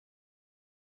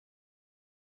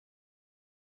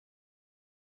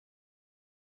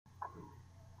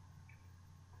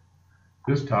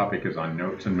This topic is on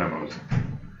notes and memos.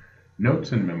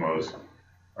 Notes and memos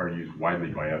are used widely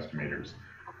by estimators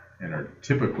and are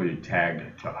typically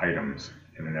tagged to items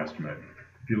in an estimate.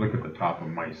 If you look at the top of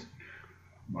my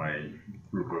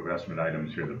group of estimate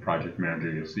items here, the project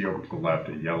manager, you'll see over to the left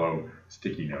a yellow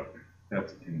sticky note.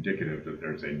 That's indicative that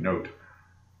there's a note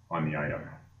on the item.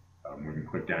 We can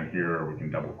click down here, or we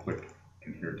can double click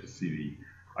in here to see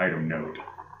the item note.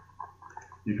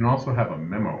 You can also have a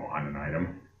memo on an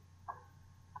item.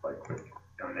 If I click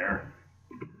down there,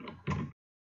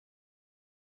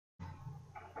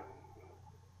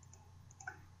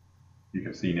 you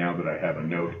can see now that I have a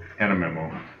note and a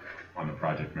memo on the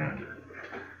project manager,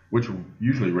 which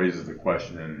usually raises the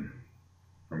question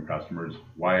from customers,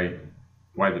 why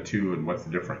the two and what's the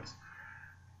difference?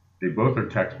 They both are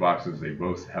text boxes, they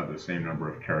both have the same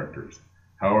number of characters.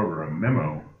 However, a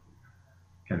memo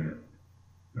can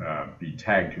be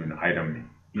tagged to an item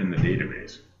in the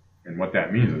database. And what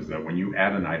that means is that when you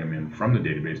add an item in from the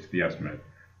database to the estimate,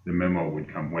 the memo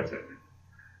would come with it.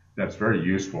 That's very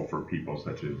useful for people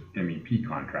such as MEP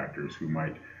contractors who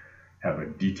might have a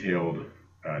detailed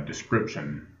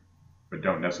description but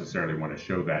don't necessarily want to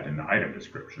show that in the item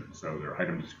description. So their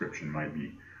item description might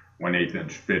be 1/8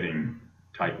 inch fitting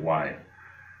type Y.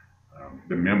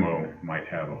 The memo might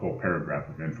have a whole paragraph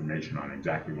of information on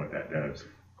exactly what that does.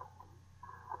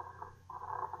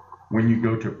 When you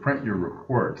go to print your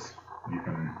reports, you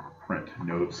can print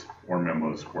notes or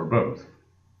memos or both.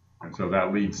 And so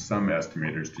that leads some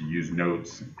estimators to use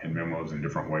notes and memos in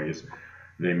different ways.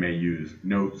 They may use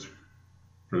notes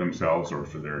for themselves or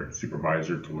for their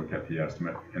supervisor to look at the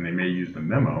estimate, and they may use the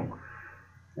memo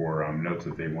for notes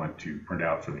that they want to print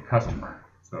out for the customer.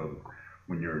 So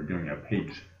when you're doing a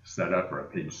page setup or a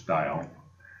page style,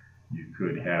 you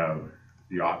could have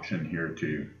the option here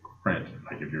to print.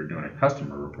 Like if you're doing a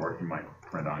customer report, you might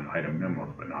print on item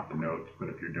memos but not the notes. But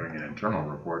if you're doing an internal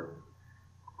report,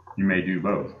 you may do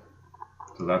both.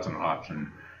 So that's an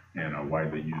option and a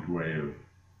widely used way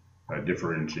of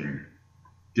differing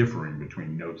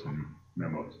between notes and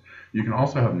memos. You can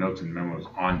also have notes and memos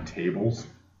on tables.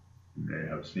 You may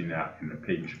have seen that in the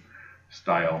page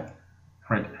style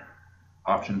print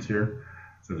options here.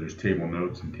 So there's table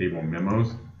notes and table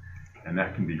memos, and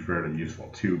that can be fairly useful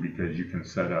too, because you can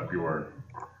set up your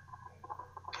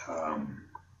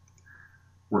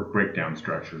work breakdown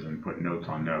structures and put notes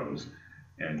on those,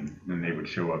 and then they would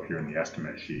show up here in the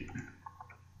estimate sheet.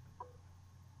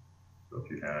 So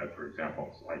if you had, for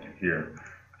example, like in here,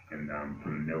 you can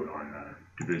put a note on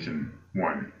division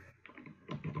 1.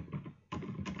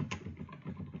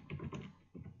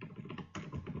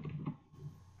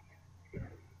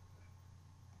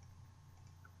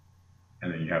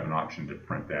 And then you have an option to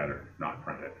print that or not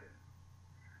print it.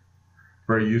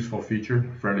 Very useful feature,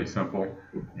 fairly simple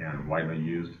and widely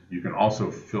used. You can also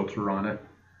filter on it.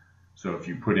 So if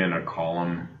you put in a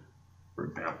column, for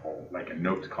example, like a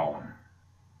notes column,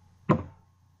 if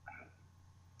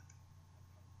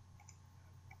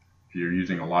you're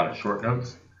using a lot of short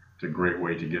notes, it's a great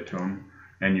way to get to them.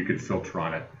 And you could filter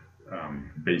on it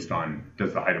based on,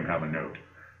 does the item have a note?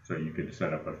 So you could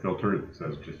set up a filter that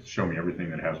says, just show me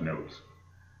everything that has notes.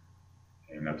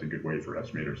 And that's a good way for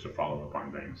estimators to follow up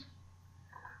on things.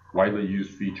 Widely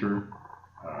used feature,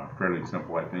 fairly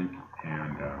simple, I think,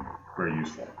 and very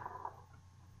useful.